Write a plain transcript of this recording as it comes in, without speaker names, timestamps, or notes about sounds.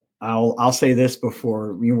I'll say this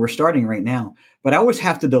before we're starting right now, but I always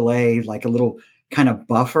have to delay like a little kind of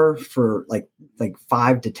buffer for like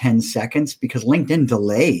 5 to 10 seconds because LinkedIn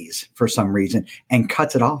delays for some reason and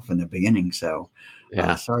cuts it off in the beginning. So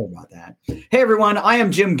sorry about that. Hey everyone, I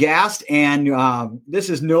am Jim Gast, and this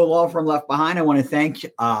is No Law Firm Left Behind. I want to thank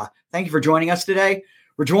you for joining us today.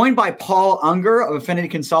 We're joined by Paul Unger of Affinity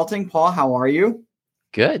Consulting. Paul, how are you?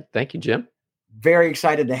 Good. Thank you, Jim. Very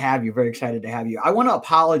excited to have you. Very excited to have you. I want to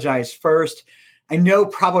apologize first. I know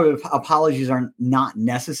probably apologies are not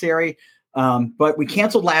necessary, but we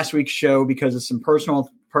canceled last week's show because of some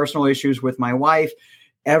personal issues with my wife.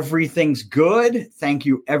 Everything's good. Thank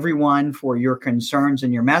you, everyone, for your concerns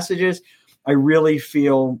and your messages. I really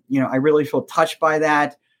feel touched by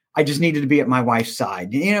that. I just needed to be at my wife's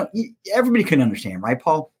side. Everybody can understand, right,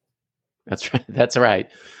 Paul? That's right. That's right.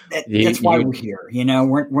 That's why we're here.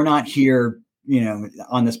 We're not here,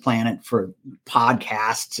 on this planet for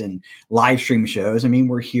podcasts and live stream shows. I mean,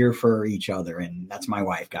 we're here for each other, and that's my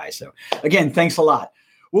wife, guys. So again, thanks a lot.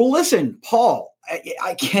 Well, listen, Paul,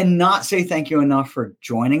 I cannot say thank you enough for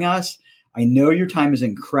joining us. I know your time is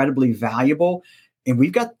incredibly valuable, and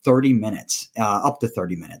we've got 30 minutes, up to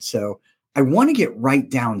 30 minutes. So I want to get right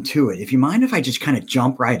down to it. If you mind if I just kind of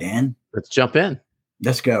jump right in? Let's jump in.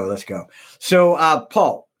 Let's go. So,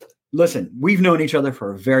 Paul, listen, we've known each other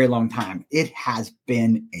for a very long time. It has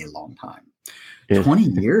been a long time. Yeah.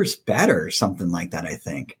 20 years better, something like that, I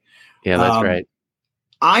think. Yeah, that's right.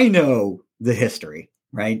 I know the history,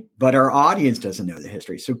 right? But our audience doesn't know the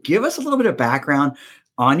history. So give us a little bit of background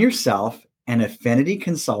on yourself and Affinity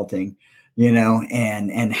Consulting,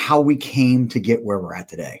 and how we came to get where we're at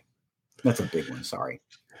today. That's a big one. Sorry.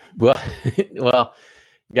 Well,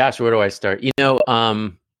 gosh, where do I start?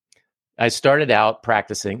 I started out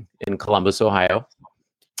practicing in Columbus, Ohio,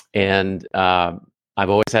 and I've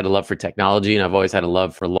always had a love for technology, and I've always had a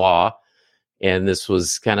love for law. And this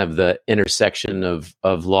was kind of the intersection of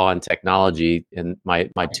law and technology and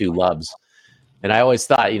my two loves. And I always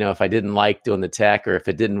thought, if I didn't like doing the tech, or if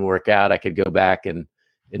it didn't work out, I could go back and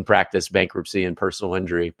practice bankruptcy and personal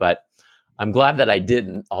injury. But I'm glad that I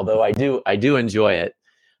didn't, although I do enjoy it.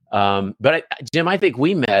 But Jim, I think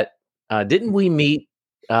we met. Didn't we meet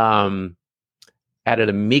at an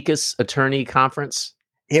amicus attorney conference?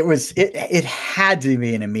 It had to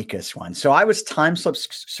be an amicus one. So I was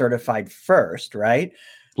TimeSlips certified first, right?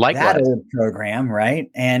 Likewise. That old program, right?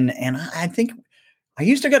 And I think I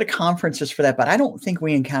used to go to conferences for that, but I don't think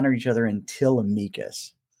we encountered each other until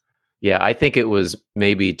amicus. Yeah, I think it was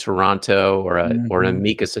maybe Toronto or an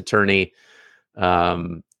amicus attorney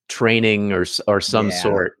training or some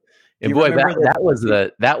sort. And boy, that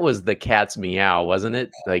was the cat's meow, wasn't it?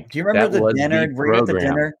 Like, do you remember the dinner? Were you at the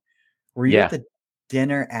dinner? Were you at the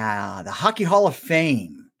dinner at the Hockey Hall of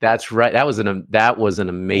Fame? That's right. That was an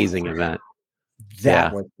amazing event.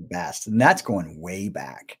 That was the best, and that's going way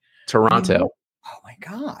back. Toronto. Oh my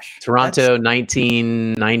gosh. Toronto,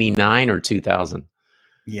 1999 or 2000.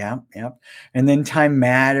 Yeah. And then Time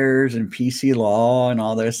Matters and PC Law and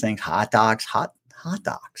all those things. Hot dogs.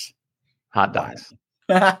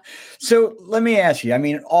 So let me ask you, I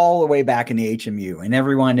mean, all the way back in the HMU, and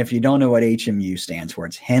everyone, if you don't know what HMU stands for,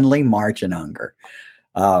 it's Henley, March, and Unger.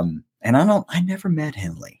 And I never met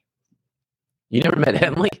Henley. You never met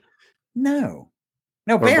Henley? No,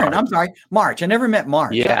 Barron. I'm sorry. March. I never met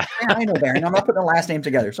March. Yeah. I know Barron. I'm not putting the last name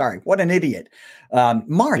together. Sorry. What an idiot.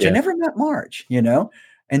 March. Yeah. I never met March,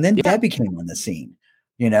 and then Debbie came on the scene,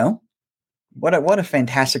 what a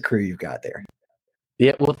fantastic crew you've got there.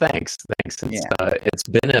 Yeah. Well, thanks. It's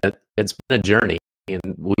been a journey, and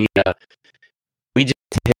we just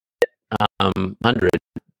hit 100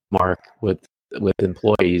 mark with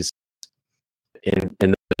employees. In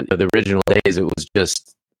the original days, it was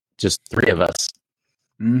just three of us.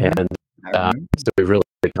 Mm-hmm. And so we've really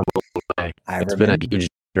come a long way. It's been a huge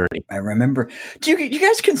journey. I remember. Do you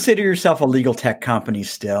guys consider yourself a legal tech company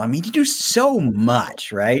still? I mean, you do so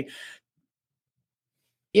much, right?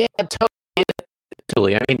 Yeah,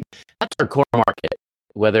 totally. I mean, that's our core market,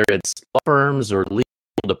 whether it's law firms or legal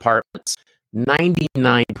departments.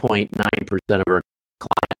 99.9% of our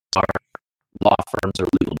clients are law firms or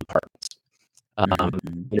legal departments.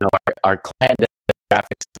 Our client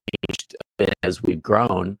demographics changed a bit as we've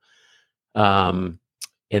grown, and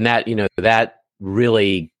that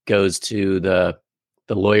really goes to the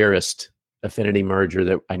lawyerist affinity merger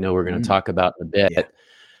that I know we're going to talk about in a bit. Yeah.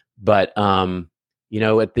 But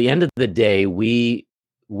at the end of the day, we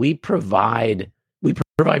provide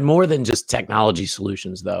more than just technology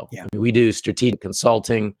solutions, though. Yeah. I mean, we do strategic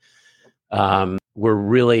consulting. We're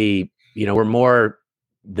really, we're more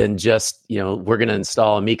than just, we're going to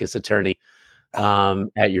install amicus attorney.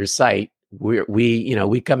 at your site.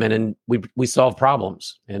 We come in and we solve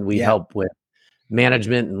problems, and we help with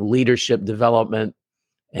management and leadership development.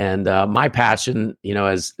 And my passion,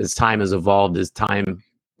 as time has evolved, is time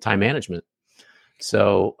management.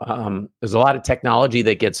 So there's a lot of technology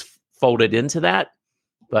that gets folded into that.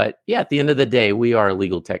 But at the end of the day, we are a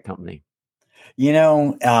legal tech company.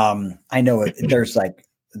 I know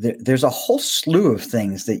there's a whole slew of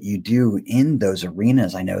things that you do in those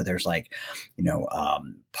arenas. I know there's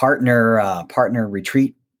partner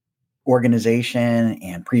retreat organization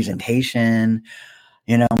and presentation.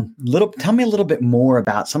 Tell me a little bit more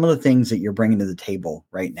about some of the things that you're bringing to the table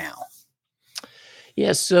right now.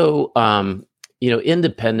 Yeah. So,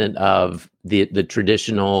 independent of the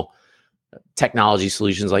traditional technology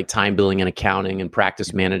solutions like time billing and accounting and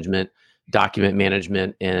practice management, document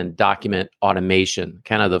management, and document automation,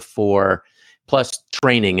 kind of the four, plus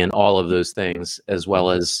training and all of those things, as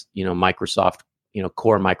well as, Microsoft,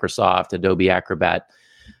 core Microsoft, Adobe Acrobat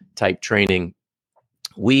type training.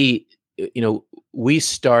 We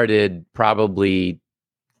started probably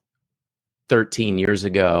 13 years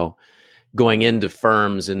ago, going into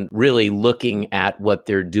firms and really looking at what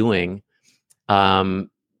they're doing.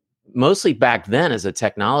 Mostly back then as a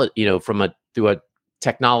technology, through a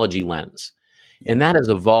technology lens. And that has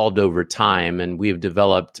evolved over time, and we've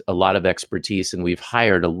developed a lot of expertise, and we've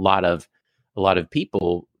hired a lot of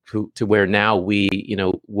people to where now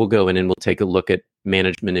we'll go in and we'll take a look at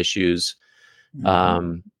management issues,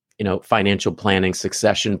 financial planning,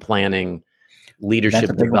 succession planning,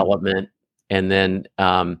 leadership development. And then,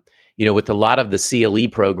 with a lot of the CLE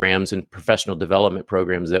programs and professional development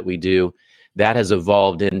programs that we do, that has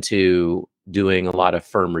evolved into doing a lot of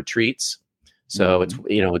firm retreats. So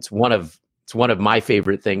it's one of my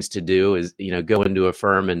favorite things to do is, go into a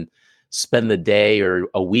firm and spend the day or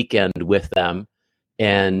a weekend with them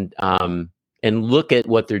and look at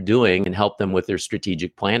what they're doing and help them with their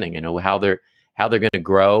strategic planning, how they're going to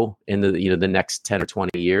grow in the next 10 or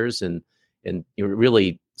 20 years and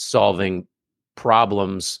really solving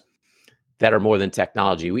problems that are more than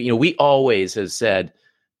technology. We always have said,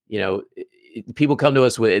 people come to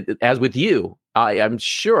us as with you, I'm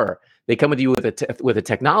sure they come with you with a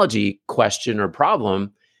technology question or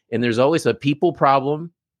problem, and there's always a people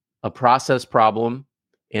problem, a process problem,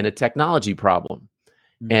 and a technology problem.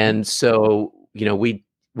 Mm-hmm. And so, we've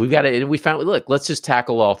got to, we found, look, let's just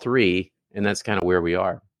tackle all three. And that's kind of where we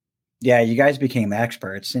are. Yeah. You guys became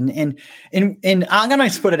experts and I'm going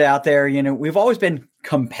to put it out there. We've always been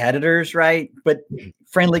competitors, right? But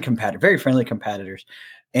very friendly competitors.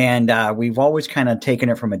 And we've always kind of taken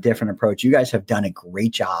it from a different approach. You guys have done a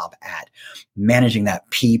great job at managing that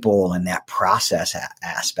people and that process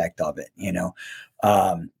aspect of it,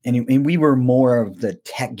 and we were more of the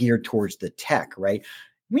tech geared towards the tech, right?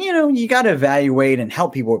 You got to evaluate and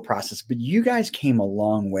help people with process, but you guys came a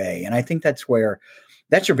long way. And I think that's your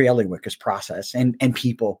bailiwick is process and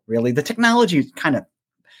people, really. The technology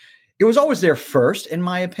it was always there first, in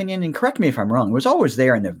my opinion, and correct me if I'm wrong. It was always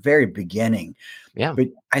there in the very beginning. Yeah. But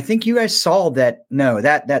I think you guys saw that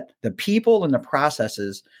the people and the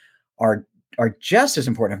processes are just as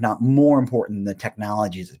important, if not more important, than the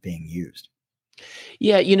technologies that's being used.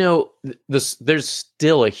 Yeah, there's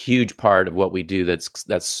still a huge part of what we do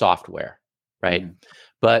that's software, right? Mm-hmm.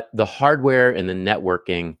 But the hardware and the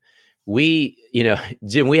networking,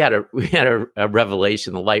 Jim, we had a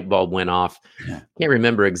revelation. The light bulb went off. Yeah. I can't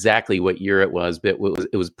remember exactly what year it was, but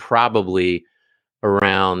it was probably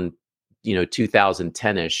around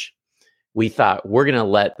 2010-ish. We thought we're going to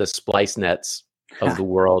let the SpliceNets of the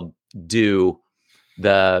world do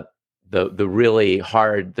the really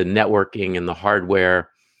hard, the networking and the hardware,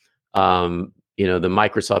 the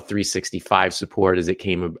Microsoft 365 support as it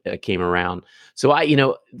came around. So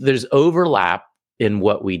there's overlap in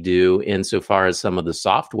what we do insofar as some of the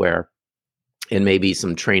software and maybe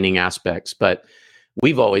some training aspects, but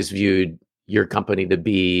we've always viewed your company to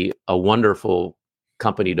be a wonderful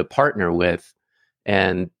company to partner with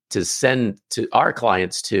and to send to our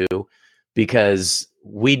clients to, because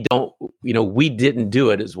we didn't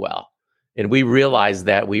do it as well. And we realized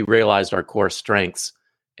our core strengths,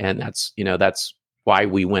 and that's why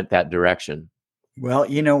we went that direction. Well,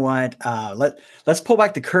 you know what? Let's pull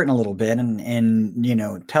back the curtain a little bit and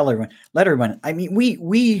let everyone. I mean,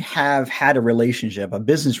 we have had a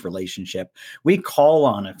business relationship. We call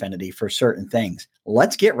on Affinity for certain things.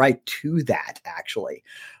 Let's get right to that, actually.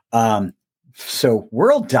 So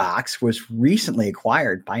WorldDocs was recently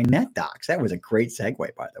acquired by NetDocs. That was a great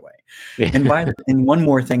segue, by the way. And one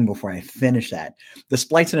more thing before I finish that, the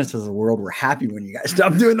Spliceiness of the world were happy when you guys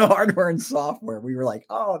stopped doing the hardware and software. We were like,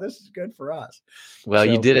 oh, this is good for us. Well,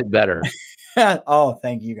 you did it better. Oh,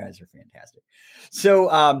 thank you. You guys are fantastic. So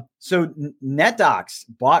NetDocs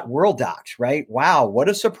bought WorldDocs, right? Wow, what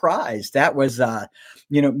a surprise! That was,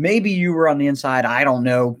 maybe you were on the inside. I don't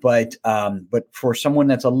know, but for someone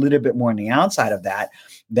that's a little bit more on the outside of that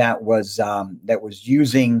was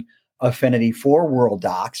using Affinity for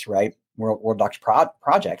WorldDocs, right? WorldDocs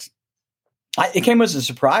projects. It came as a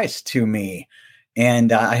surprise to me,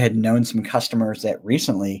 and I had known some customers that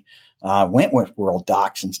recently went with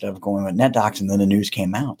WorldDocs instead of going with NetDocs, and then the news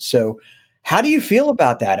came out. So, how do you feel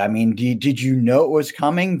about that? I mean, did you know it was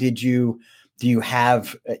coming? Do you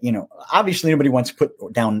have, obviously nobody wants to put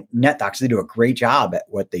down NetDocs. They do a great job at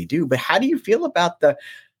what they do, but how do you feel about that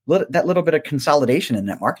little bit of consolidation in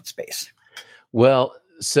that market space? Well,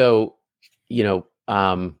 so, we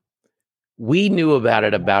knew about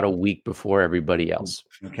it about a week before everybody else.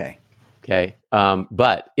 Okay.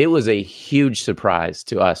 But it was a huge surprise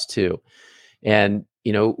to us too. And,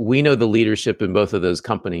 we know the leadership in both of those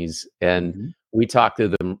companies, and we talk to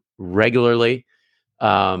them regularly.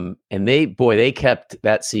 And they kept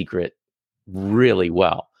that secret really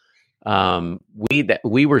well.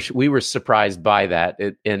 We were surprised by that.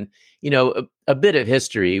 A bit of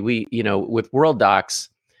history, with WorldDocs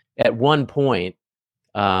at one point,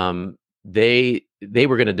 they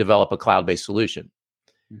were going to develop a cloud-based solution,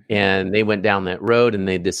 and they went down that road and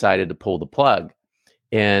they decided to pull the plug.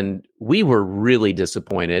 And we were really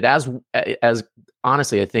disappointed, as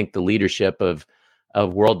honestly, I think the leadership of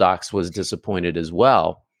WorldDocs was disappointed as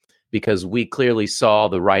well, because we clearly saw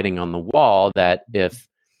the writing on the wall that if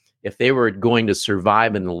they were going to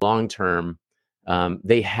survive in the long term,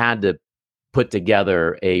 they had to put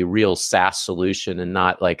together a real SaaS solution and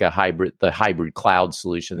not like the hybrid cloud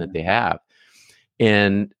solution that they have.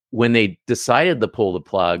 And when they decided to pull the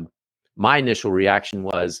plug, my initial reaction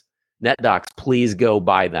was, NetDocs, please go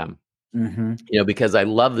buy them. Because I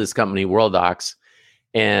love this company, WorldDocs,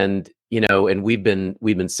 and we've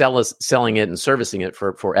been selling it and servicing it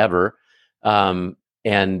for forever.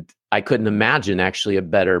 And I couldn't imagine actually a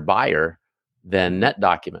better buyer than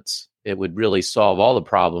NetDocuments. It would really solve all the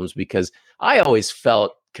problems, because I always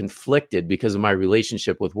felt conflicted because of my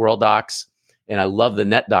relationship with WorldDocs, and I love the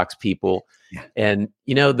NetDocs people. Yeah. And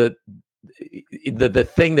the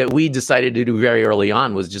thing that we decided to do very early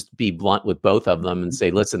on was just be blunt with both of them and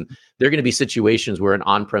say, listen, there are going to be situations where an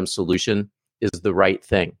on-prem solution is the right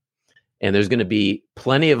thing. And there's going to be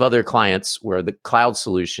plenty of other clients where the cloud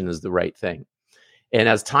solution is the right thing. And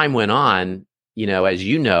as time went on, as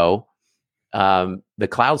the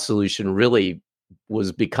cloud solution really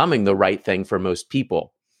was becoming the right thing for most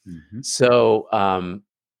people. So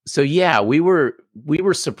yeah, we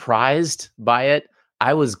were surprised by it.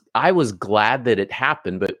 I was glad that it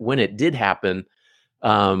happened, but when it did happen,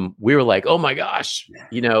 we were like, oh my gosh,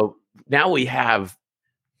 now we have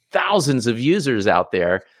thousands of users out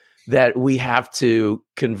there that we have to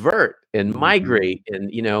convert and migrate, and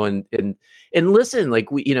listen,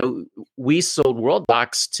 like we sold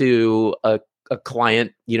WorldDocs to a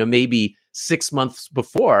client, maybe 6 months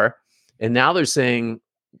before, and now they're saying,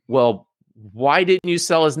 well, why didn't you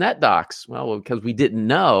sell us NetDocs? Well, because we didn't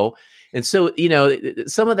know. And so,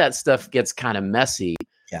 some of that stuff gets kind of messy.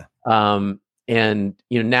 Yeah. And,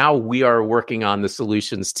 now we are working on the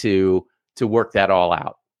solutions to work that all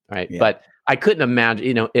out. Right. Yeah. But I couldn't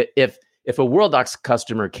imagine, if a WorldDocs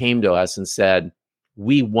customer came to us and said,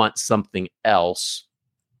 we want something else,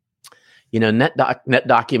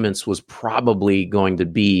 NetDocuments was probably going to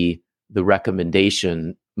be the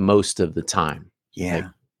recommendation most of the time. Yeah.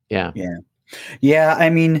 Yeah. I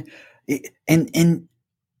mean, and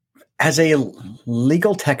as a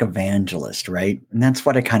legal tech evangelist, right? And that's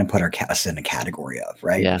what I kind of put us in a category of,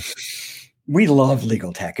 right? Yeah. We love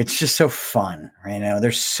legal tech. It's just so fun, right?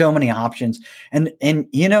 There's so many options. And in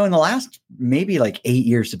the last maybe like 8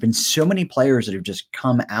 years, there've been so many players that have just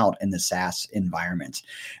come out in the SaaS environments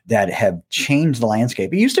that have changed the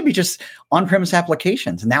landscape. It used to be just on-premise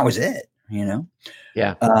applications, and that was it,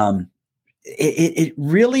 Yeah. It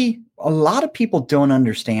really, a lot of people don't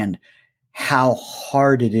understand how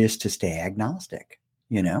hard it is to stay agnostic,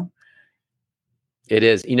 It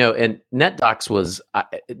is, and NetDocs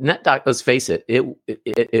let's face it,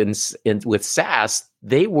 with SaaS,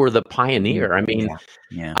 they were the pioneer. I mean,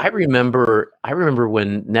 yeah. I remember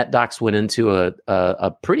when NetDocs went into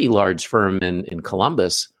a pretty large firm in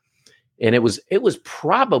Columbus, and it was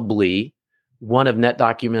probably one of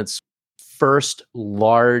NetDocuments' first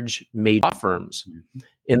large major firms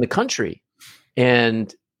in the country.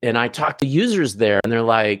 And I talk to users there, and they're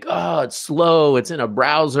like, "Oh, it's slow. It's in a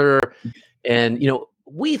browser," and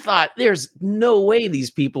we thought there's no way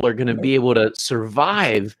these people are going to be able to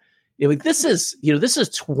survive. This is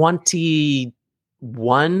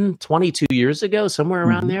 22 years ago, somewhere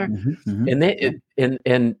around there. And they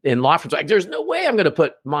and law firms like, there's no way I'm going to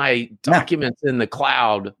put my documents in the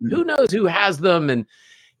cloud. Who knows who has them?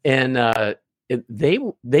 And they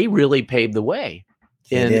really paved the way.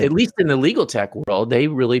 And at least in the legal tech world, they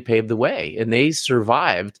really paved the way, and they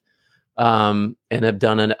survived and have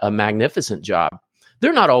done a magnificent job.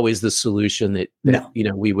 They're not always the solution that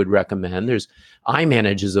we would recommend. There's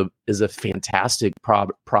iManage is a fantastic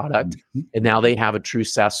product, and now they have a true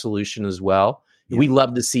SaaS solution as well. Yeah. We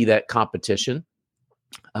love to see that competition.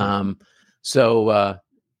 But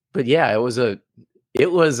yeah, it was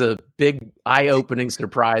a big eye-opening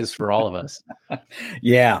surprise for all of us.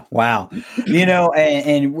 Yeah, wow.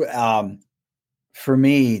 For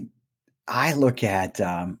me, I look at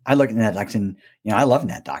NetDocs, and I love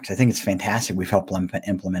NetDocs. I think it's fantastic. We've helped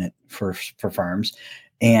implement it for firms,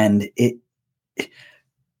 and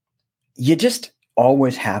you just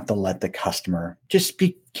always have to let the customer just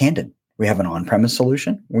be candid. We have an on-premise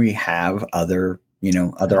solution. We have other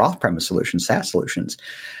off-premise solutions, SaaS solutions,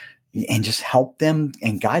 and just help them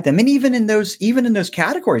and guide them. And even in those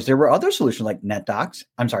categories, there were other solutions like WorldDocs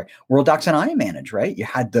and iManage, right? You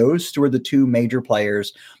had those two are the two major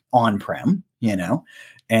players on-prem,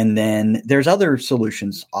 and then there's other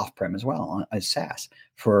solutions off-prem as well as SaaS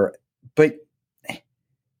but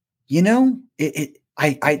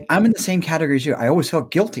I'm in the same category as you. I always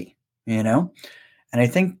felt guilty, and I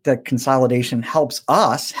think the consolidation helps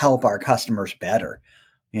us help our customers better.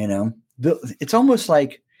 It's almost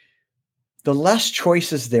like the less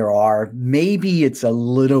choices there are, maybe it's a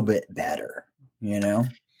little bit better,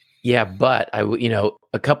 Yeah, but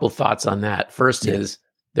a couple thoughts on that. First is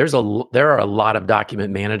there are a lot of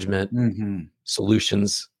document management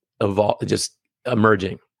solutions just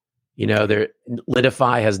emerging.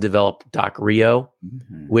 Litify has developed DocRio,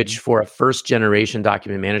 which for a first generation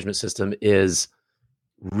document management system is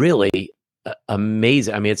really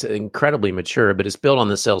amazing. I mean, it's incredibly mature, but it's built on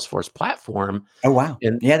the Salesforce platform. Oh, wow.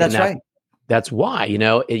 That's right. That's why,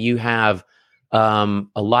 you have a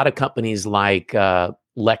lot of companies like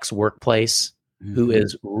Lex Workplace, who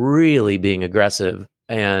is really being aggressive.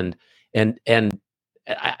 And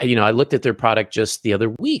I looked at their product just the other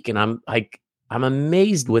week, and I'm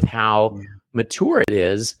amazed with how mature it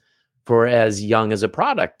is for as young as a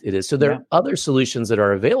product it is. So there are other solutions that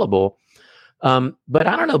are available. But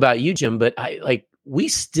I don't know about you, Jim, but we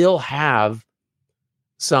still have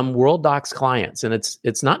some WorldDocs clients, and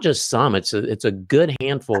it's not just some, it's a good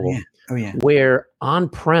handful where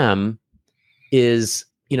on-prem is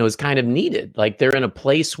kind of needed. Like they're in a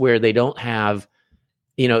place where they don't have,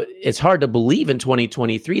 it's hard to believe in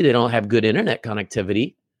 2023, they don't have good internet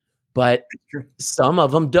connectivity, but some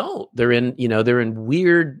of them don't. They're in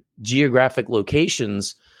weird geographic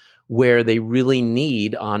locations where they really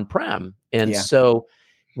need on-prem. And so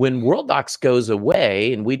when WorldDocs goes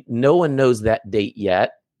away, and no one knows that date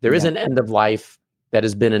yet, there is an end of life that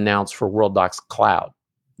has been announced for WorldDocs Cloud.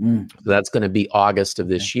 So that's going to be August of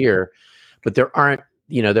this year. But there aren't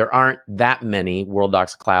that many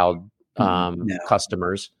WorldDocs Cloud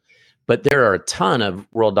customers, but there are a ton of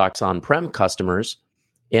WorldDocs on-prem customers,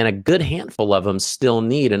 and a good handful of them still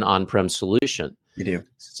need an on-prem solution. You do.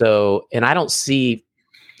 So, and I don't see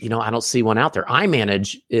one out there.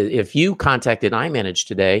 iManage, if you contacted iManage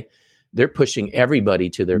today, they're pushing everybody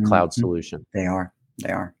to their cloud solution. They are.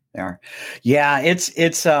 Yeah,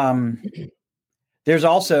 it's there's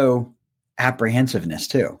also apprehensiveness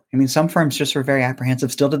too. I mean, some firms just are very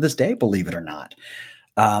apprehensive still to this day, believe it or not.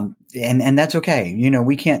 And that's okay.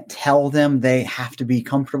 We can't tell them they have to be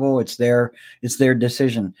comfortable. It's their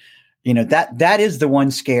decision. That is the one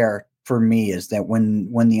scare for me, is that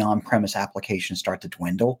when the on-premise applications start to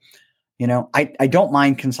dwindle, I don't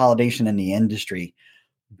mind consolidation in the industry,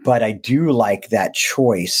 but I do like that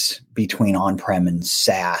choice between on-prem and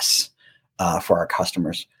SaaS for our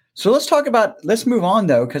customers. So let's move on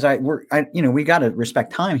though, because we got to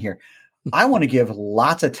respect time here. I want to give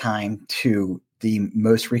lots of time to the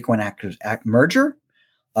most frequent merger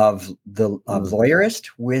of Lawyerist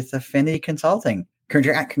with Affinity Consulting.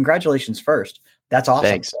 Congratulations first. That's awesome.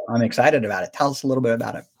 Thanks. I'm excited about it. Tell us a little bit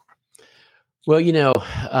about it. Well,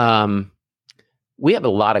 we have a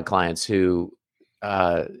lot of clients who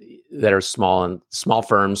that are small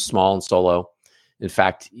firms, small and solo. In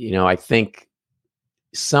fact, I think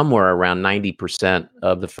somewhere around 90%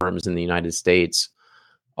 of the firms in the United States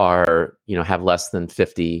are, have less than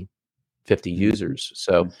 50 users.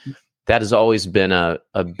 So that has always been a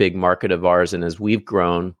big market of ours. And as we've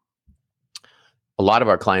grown, a lot of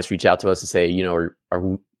our clients reach out to us and say,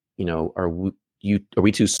 are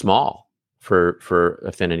we too small for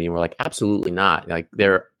Affinity? And we're like, absolutely not. Like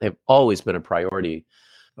they've always been a priority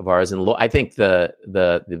of ours. And I think the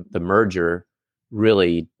merger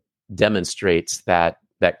really demonstrates that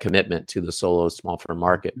commitment to the solo small firm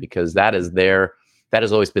market, because that has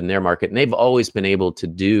always been their market. And they've always been able to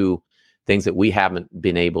do things that we haven't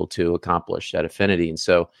been able to accomplish at Affinity. And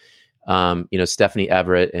so, Stephanie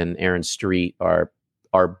Everett and Aaron Street are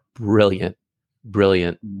brilliant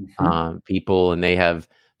people, and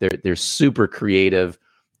they're super creative.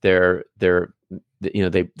 They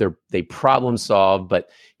problem solve, but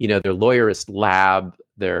their lawyerist lab,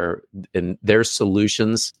 their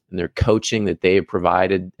solutions and their coaching that they have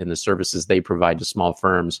provided and the services they provide to small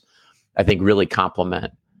firms, I think really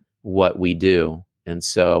complement what we do. And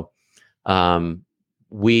so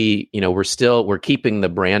we're keeping the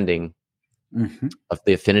branding of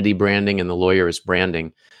the Affinity branding and the lawyerist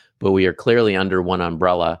branding, but we are clearly under one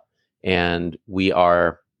umbrella, and we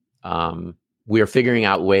are figuring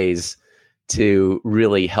out ways to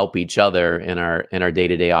really help each other in our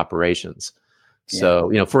day-to-day operations. Yeah.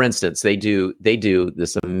 So, for instance, they provide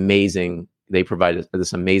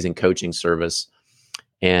this amazing coaching service.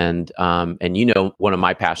 And one of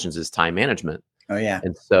my passions is time management. Oh yeah.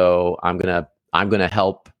 And so I'm gonna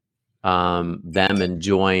help them and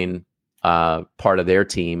join part of their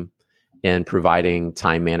team in providing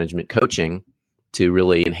time management coaching to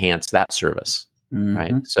really enhance that service.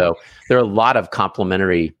 Right. So there are a lot of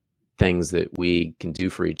complementary things that we can do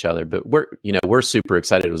for each other, but we're super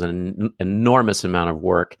excited. It was an enormous amount of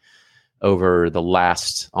work over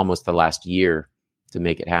almost the last year to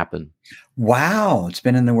make it happen. Wow. It's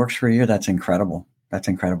been in the works for a year. That's incredible.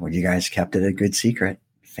 You guys kept it a good secret.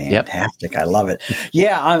 Fantastic. Yep. I love it.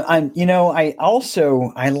 Yeah. I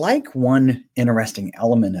like one interesting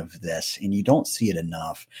element of this, and you don't see it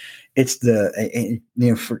enough. It's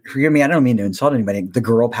forgive me, I don't mean to insult anybody, the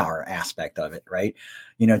girl power aspect of it, right?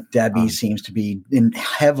 Debbie seems to be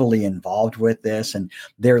heavily involved with this, and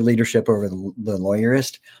their leadership over the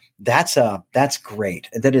lawyerist. That's great.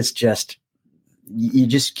 That is just, you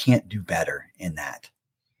just can't do better in that.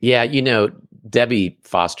 Yeah. Debbie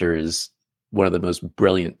Foster is one of the most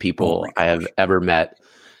brilliant people I have ever met.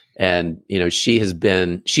 And, she's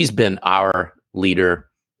been our leader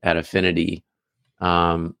at Affinity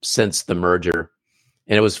since the merger.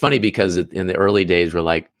 And it was funny because in the early days, we're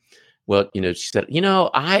like, well, she said,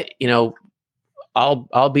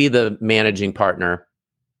 I'll be the managing partner,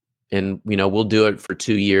 and, we'll do it for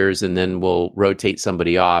 2 years, and then we'll rotate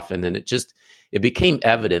somebody off. And then it became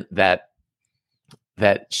evident that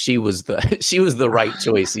she was the right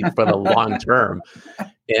choice for the long term.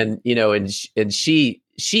 And, and she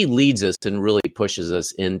leads us and really pushes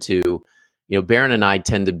us into, Baron and I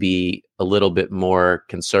tend to be a little bit more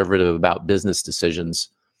conservative about business decisions.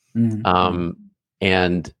 And,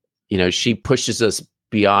 she pushes us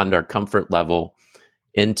beyond our comfort level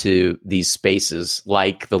into these spaces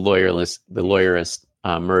like the lawyerist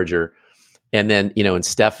merger. And then, and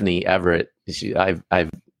Stephanie Everett,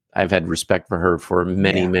 I've had respect for her for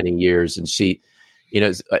many years, and she,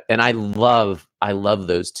 and I love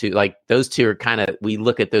those two. Like those two are kind of, we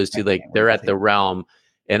look at those two like they're at the realm,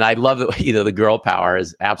 and I love that. The girl power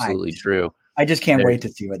is absolutely true. I just can't wait to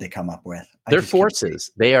see what they come up with. They're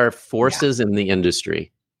forces. They are forces in the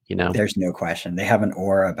industry. There's no question. They have an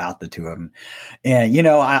aura about the two of them. And,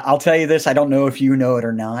 I'll tell you this, I don't know if you know it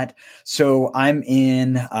or not. So I'm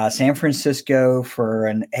in San Francisco for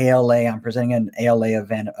an ALA. I'm presenting an ALA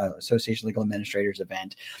event, Association of Legal Administrators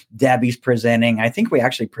event. Debbie's presenting. I think we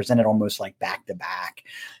actually presented almost like back to back.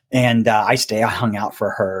 And I hung out for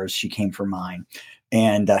hers. She came for mine.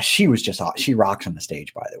 And she was she rocks on the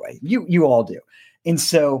stage, by the way. You all do. And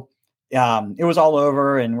so it was all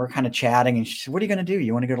over, and we're kind of chatting, and she said, "What are you going to do?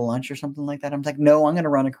 You want to go to lunch or something like that?" I'm like, "No, I'm going to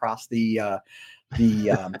run across the hold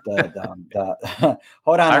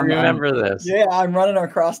on." I remember this. Yeah, I'm running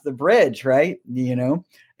across the bridge, right? And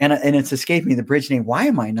it's escaped me the bridge name. Why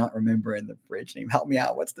am I not remembering the bridge name? Help me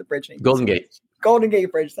out. What's the bridge name? Golden Gate. Golden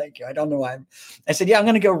Gate Bridge. Thank you. I don't know why. I said, "Yeah, I'm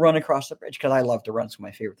going to go run across the bridge because I love to run. It's one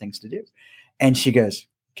of my favorite things to do." And she goes,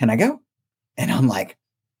 "Can I go?" And I'm like,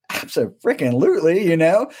 absolutely,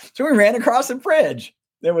 So we ran across the bridge.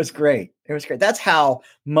 It was great. That's how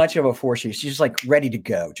much of a force she is. She's just like ready to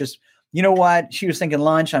go. Just, you know what? She was thinking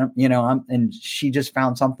lunch, and she just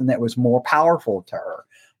found something that was more powerful to her,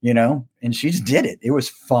 and she just did it. It was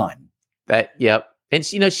fun. Yep. And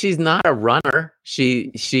she's not a runner.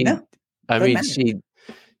 She's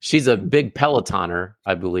a big Pelotoner,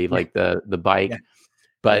 I believe, like the bike.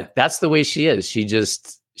 But that's the way she is.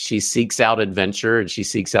 She seeks out adventure and she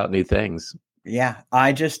seeks out new things. Yeah.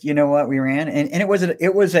 I just, you know what, we ran and it wasn't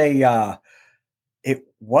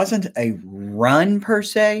a run per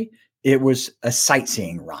se. It was a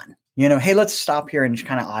sightseeing run. Hey, let's stop here and just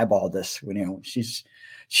kind of eyeball this. She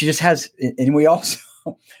just has, and we also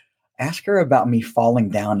ask her about me falling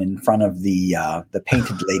down in front of the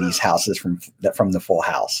painted ladies' houses from the Full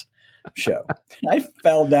House show. I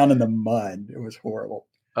fell down in the mud. It was horrible.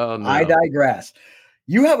 Oh, no. I digress.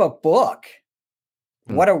 You have a book.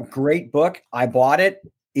 What a great book. I bought it.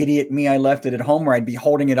 Idiot me. I left it at home where I'd be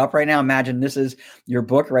holding it up right now. Imagine this is your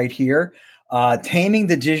book right here. Taming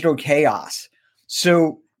the Digital Chaos.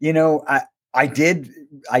 So, I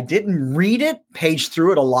didn't read it, page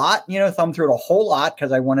through it a lot, thumb through it a whole lot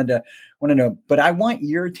because I wanted to know, but I want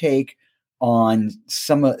your take on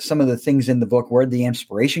some of the things in the book. Where did the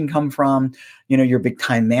inspiration come from? You're a big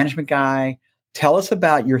time management guy. Tell us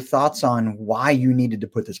about your thoughts on why you needed to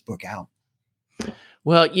put this book out.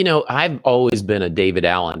 Well, I've always been a David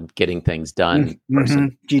Allen getting things done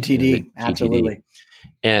person. GTD, absolutely.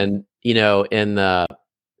 And, in the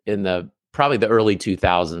probably the early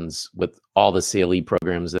 2000s with all the CLE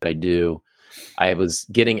programs that I do, I was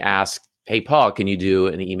getting asked, hey, Paul, can you do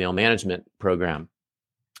an email management program?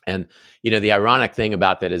 And, the ironic thing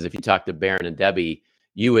about that is if you talk to Baron and Debbie,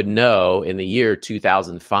 you would know in the year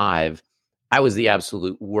 2005, I was the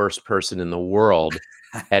absolute worst person in the world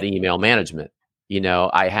at email management.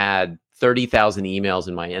 I had 30,000 emails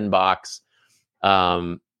in my inbox.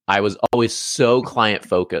 I was always so client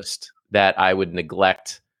focused that I would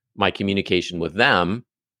neglect my communication with them.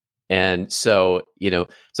 And so, so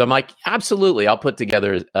I'm like, absolutely, I'll put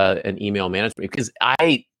together an email management because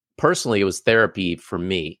I personally, it was therapy for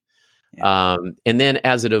me. Yeah. And then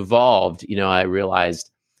as it evolved, I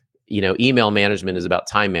realized, email management is about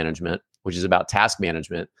time management, which is about task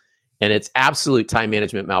management. And it's absolute time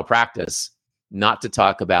management malpractice not to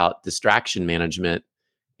talk about distraction management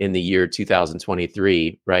in the year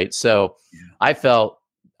 2023. Right. So I felt,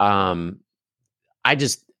 it's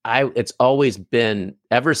always been,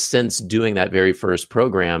 ever since doing that very first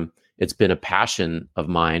program, it's been a passion of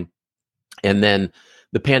mine. And then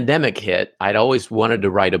the pandemic hit. I'd always wanted to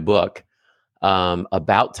write a book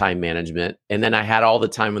about time management. And then I had all the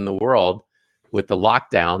time in the world with the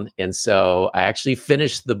lockdown. And so I actually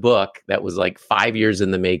finished the book that was like 5 years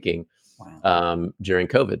in the making during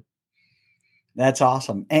COVID. That's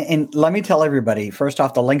awesome. And let me tell everybody, first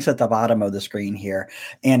off, the link's at the bottom of the screen here.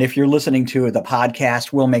 And if you're listening to the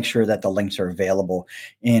podcast, we'll make sure that the links are available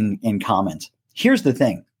in comments. Here's the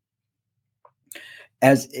thing.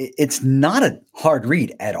 As it's not a hard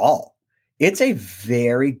read at all. It's a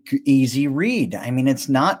very easy read. I mean, it's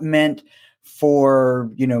not meant for,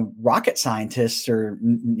 rocket scientists or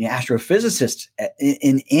astrophysicists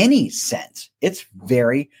in any sense. It's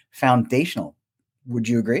very foundational. Would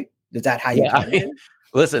you agree? Is that how you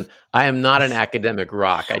listen, I am not an academic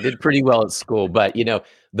rock. I did pretty well at school, but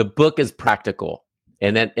the book is practical.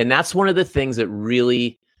 And that's one of the things that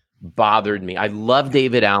really bothered me. I love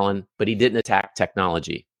David Allen, but he didn't attack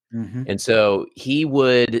technology. Mm-hmm. And so he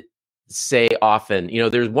would say often,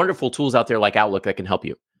 there's wonderful tools out there like Outlook that can help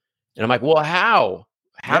you. And I'm like, well, how?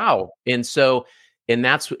 Yep. And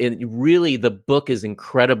really the book is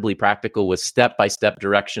incredibly practical with step-by-step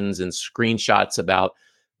directions and screenshots about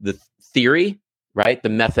the theory, right? The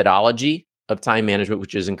methodology of time management,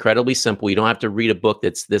 which is incredibly simple. You don't have to read a book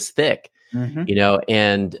that's this thick, and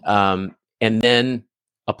then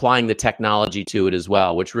applying the technology to it as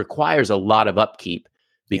well, which requires a lot of upkeep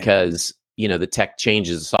because, the tech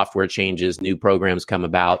changes, the software changes, new programs come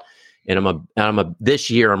about. And this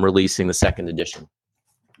year I'm releasing the second edition.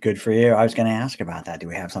 Good for you. I was going to ask about that. Do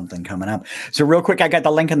we have something coming up? So real quick, I got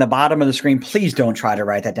the link in the bottom of the screen. Please don't try to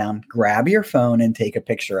write that down. Grab your phone and take a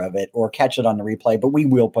picture of it or catch it on the replay. But we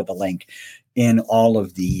will put the link in all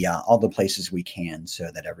the places we can so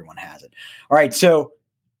that everyone has it. All right. So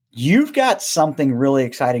you've got something really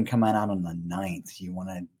exciting coming out on the 9th. You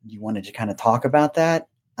want to kind of talk about that?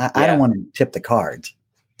 I don't want to tip the cards.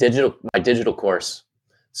 My digital course.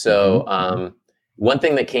 So one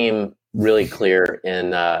thing that came really clear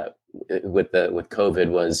in with COVID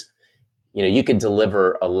was, you could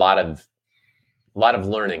deliver a lot of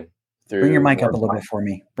learning through. Bring your mic up a little bit for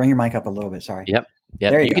me. Bring your mic up a little bit. Sorry. Yep.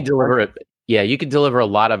 There you could deliver it. Yeah, you could deliver a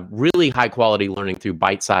lot of really high quality learning through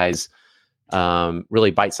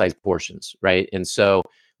really bite-sized portions, right? And so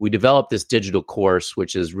we developed this digital course,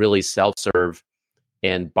 which is really self-serve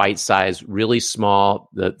and bite-sized, really small.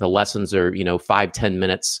 The lessons are 5-10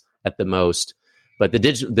 minutes at the most. But the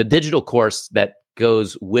digital course that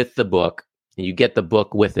goes with the book, and you get the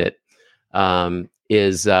book with it,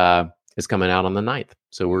 is coming out on the 9th.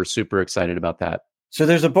 So we're super excited about that. So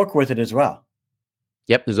there's a book with it as well.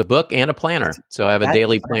 Yep, there's a book and a planner. So I have a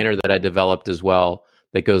daily planner that I developed as well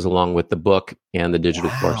that goes along with the book and the digital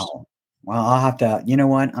course. Well, I'll have to, you know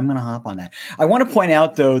what? I'm going to hop on that. I want to point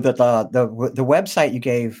out, though, that the website you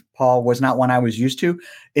gave, Paul, was not one I was used to.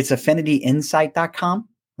 It's affinityinsight.com.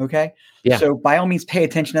 Okay. Yeah. So by all means, pay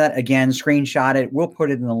attention to that. Again, screenshot it. We'll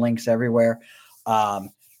put it in the links everywhere.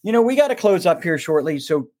 We got to close up here shortly.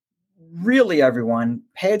 So really, everyone,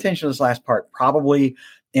 pay attention to this last part. Probably,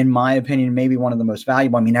 in my opinion, maybe one of the most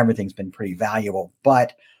valuable. I mean, everything's been pretty valuable,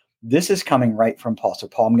 but this is coming right from Paul. So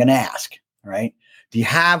Paul, I'm going to ask, right? Do you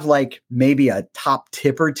have like maybe a top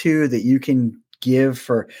tip or two that you can give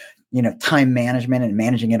for, time management and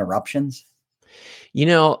managing interruptions?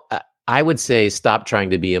 I would say stop trying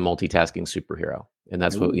to be a multitasking superhero. And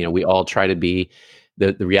that's what, we all try to be.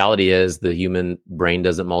 The reality is the human brain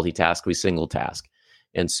doesn't multitask, we single task.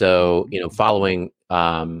 And so, following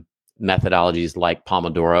methodologies like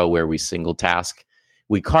Pomodoro, where we single task,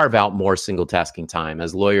 we carve out more single tasking time.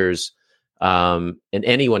 As lawyers, and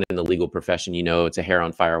anyone in the legal profession, it's a hair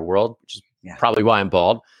on fire world, which is probably why I'm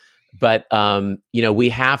bald. But we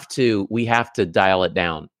have to dial it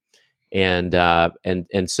down, and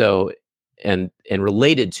so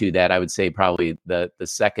related to that, I would say probably the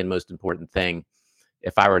second most important thing,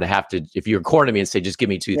 if you were cornering me and say just give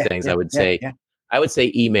me two things, I would say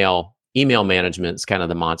email management is kind of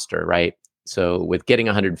the monster, right? So with getting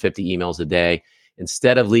 150 emails a day,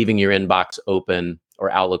 instead of leaving your inbox open or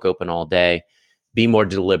Outlook open all day, be more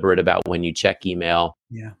deliberate about when you check email.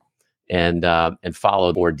 Yeah. And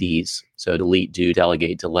follow 4 Ds. So delete, do,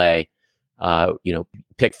 delegate, delay.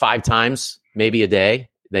 Pick 5 times maybe a day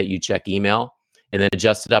that you check email, and then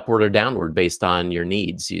adjust it upward or downward based on your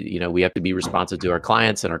needs. We have to be responsive to our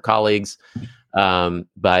clients and our colleagues.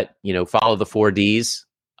 But follow the 4 Ds,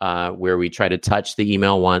 where we try to touch the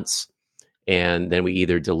email once, and then we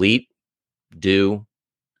either delete, do,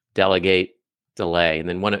 delegate, delay. And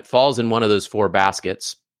then when it falls in one of those 4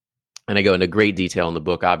 baskets, and I go into great detail in the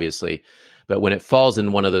book, obviously, but when it falls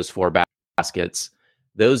in one of those 4 baskets,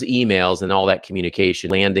 those emails and all that communication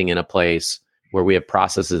landing in a place where we have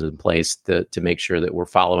processes in place to make sure that we're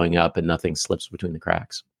following up and nothing slips between the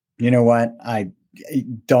cracks. You know what? I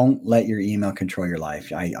don't let your email control your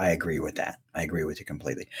life. I agree with that. I agree with you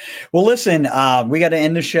completely. Well, listen, we got to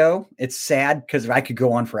end the show. It's sad because I could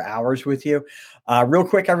go on for hours with you. Real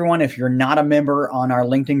quick, everyone, if you're not a member on our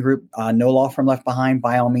LinkedIn group, No Law Firm Left Behind,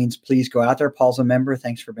 by all means, please go out there. Paul's a member.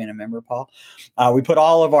 Thanks for being a member, Paul. We put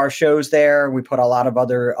all of our shows there. We put a lot of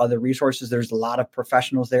other resources. There's a lot of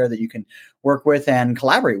professionals there that you can work with and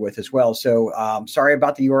collaborate with as well. So sorry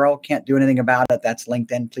about the URL. Can't do anything about it. That's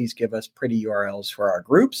LinkedIn. Please give us pretty URLs for our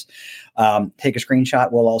groups. Take a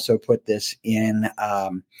screenshot. We'll also put this in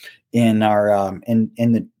our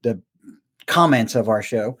the comments of our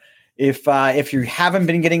show. If you haven't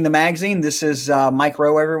been getting the magazine, this is Mike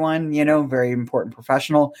Rowe, everyone, very important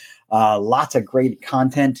professional. Lots of great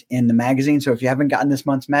content in the magazine. So if you haven't gotten this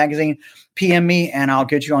month's magazine, PM me and I'll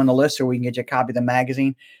get you on the list so we can get you a copy of the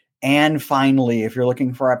magazine. And finally, if you're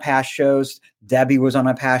looking for our past shows, Debbie was on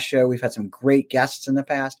a past show. We've had some great guests in the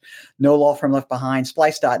past. No Law Firm Left Behind,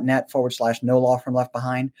 splice.net/No Law Firm Left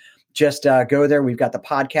Behind. Just go there. We've got the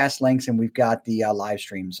podcast links and we've got the live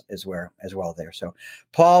streams as well there. So,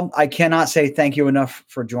 Paul, I cannot say thank you enough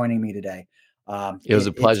for joining me today. It was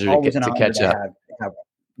a pleasure to catch up.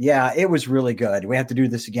 Yeah, it was really good. We have to do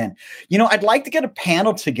this again. I'd like to get a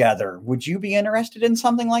panel together. Would you be interested in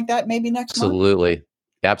something like that maybe next month? Absolutely.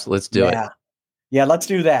 Let's do it. Yeah, let's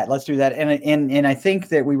do that. And I think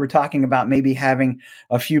that we were talking about maybe having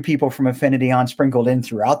a few people from Affinity on sprinkled in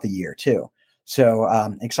throughout the year too.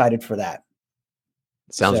 So excited for that.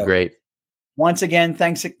 Sounds great. Once again,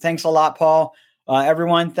 thanks a lot, Paul.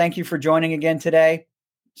 Everyone, thank you for joining again today.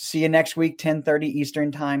 See you next week, 10:30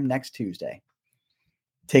 Eastern time next Tuesday.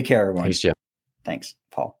 Take care, everyone. Thanks, Jeff. Thanks,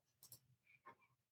 Paul.